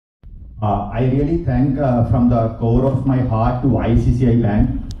I really thank from the core of my heart to ICCI Bank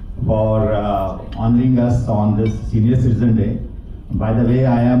for honoring us on this Senior Citizen Day. By the way,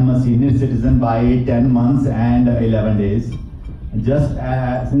 I am a senior citizen by 10 months and 11 days. Just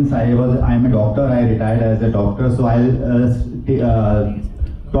since I am a doctor, I retired as a doctor, so I'll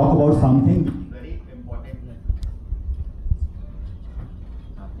talk about something very important.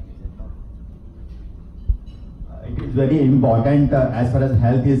 It is very important as far as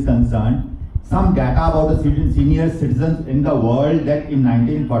health is concerned. Some data about the senior citizens in the world, that in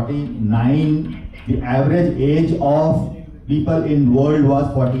 1949, the average age of people in world was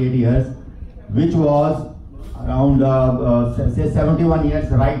 48 years, which was around say 71 years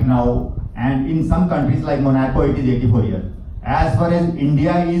right now, and in some countries like Monaco it is 84 years. As far as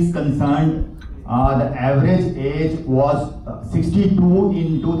India is concerned, the average age was 62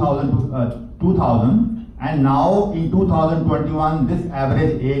 in 2000, and now in 2021 this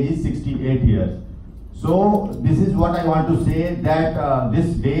average age is 68 years. So this is what I want to say, that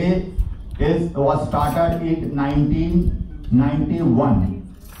this day was started in 1991.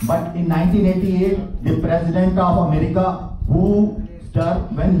 But in 1988, the President of America, who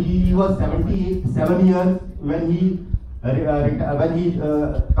served when he was 77 years, when he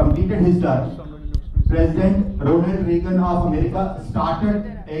completed his term, President Ronald Reagan of America started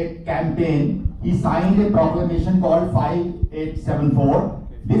a campaign. He signed a proclamation called 𝖣𝖣𝖱𝖵𝖤𝖤𝖣.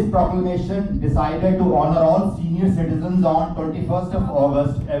 This proclamation decided to honor all senior citizens on 21st of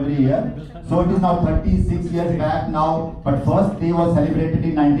August every year. So it is now 36 years back now, but first day was celebrated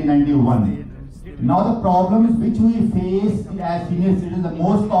in 1991. Now the problems which we face as senior citizens, the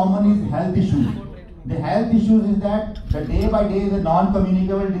most common is health issues. The health issues is that the day by day the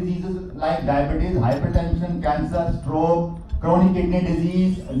non-communicable diseases like diabetes, hypertension, cancer, stroke, chronic kidney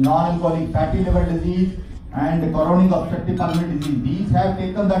disease, non-alcoholic fatty liver disease, and chronic obstructive pulmonary disease. These have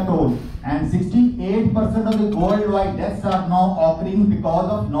taken the toll, and 68% of the worldwide deaths are now occurring because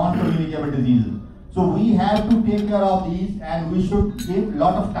of non-communicable diseases. So we have to take care of these, and we should give a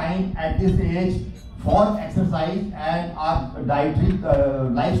lot of time at this age for exercise and our dietary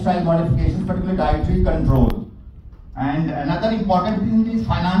lifestyle modifications, particularly dietary control. And another important thing is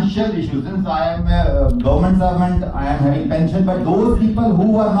financial issues. Since I am a government servant, I am having pension, but those people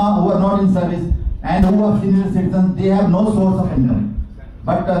who are not in service and who are senior citizens, they have no source of income.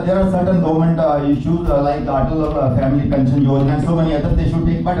 But there are certain government issues like 𝖡𝖤𝖨𝖭𝑚 family pension 𝖲𝖤𝖭 and so many others they should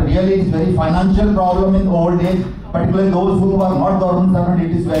take. But really it is very financial problem in old age, particularly those who are not government servant,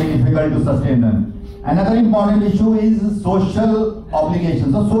 it is very difficult to sustain them. Another important issue is social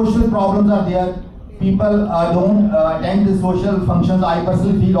obligations. So social problems are there. People don't attend the social functions. I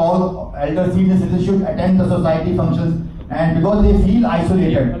personally feel all elder senior citizens should attend the society functions, and because they feel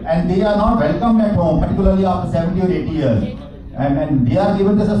isolated and they are not welcomed at home, particularly after 70 or 80 years. And they are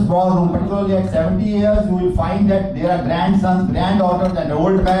given just a small room, particularly at 70 years, you will find that there are grandsons, granddaughters, and the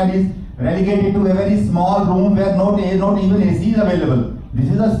old man is relegated to a very small room where not even AC is available. This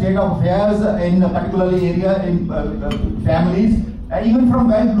is a state of affairs in a particular area in families. Even from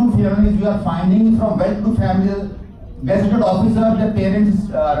well-to-do families, we are finding from well-to-do families, gazetted officers, the parents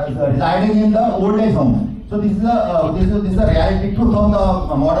residing in the old age home. So this is a reality truth of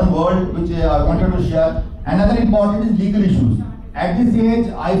the modern world which I wanted to share. Another important is legal issues. At this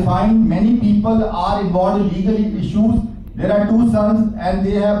age, I find many people are involved in legal issues. There are two sons and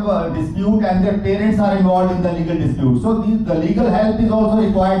they have a dispute and their parents are involved in the legal dispute. So the legal help is also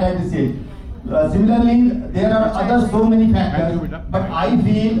required at this age. Similarly, there are other so many factors, but I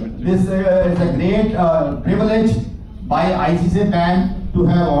feel this is a great privilege by ICCI Bank to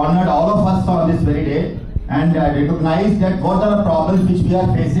have honored all of us on this very day and recognize that what are the problems which we are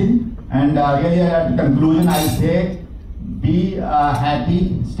facing. And really at the conclusion, I say, be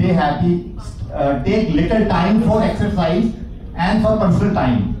happy, stay happy, take little time for exercise and for personal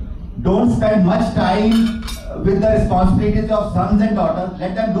time. Don't spend much time with the responsibilities of sons and daughters.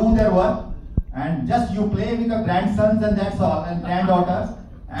 Let them do their work, and just you play with your grandsons and that's all, and granddaughters,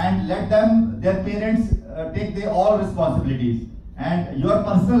 and let them, their parents take their all responsibilities. And your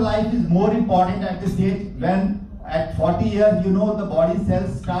personal life is more important at this stage. When at 40 years, you know, the body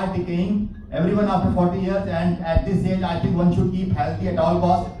cells start decaying, everyone after 40 years, and at this age I think one should keep healthy at all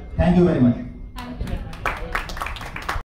costs. Thank you very much.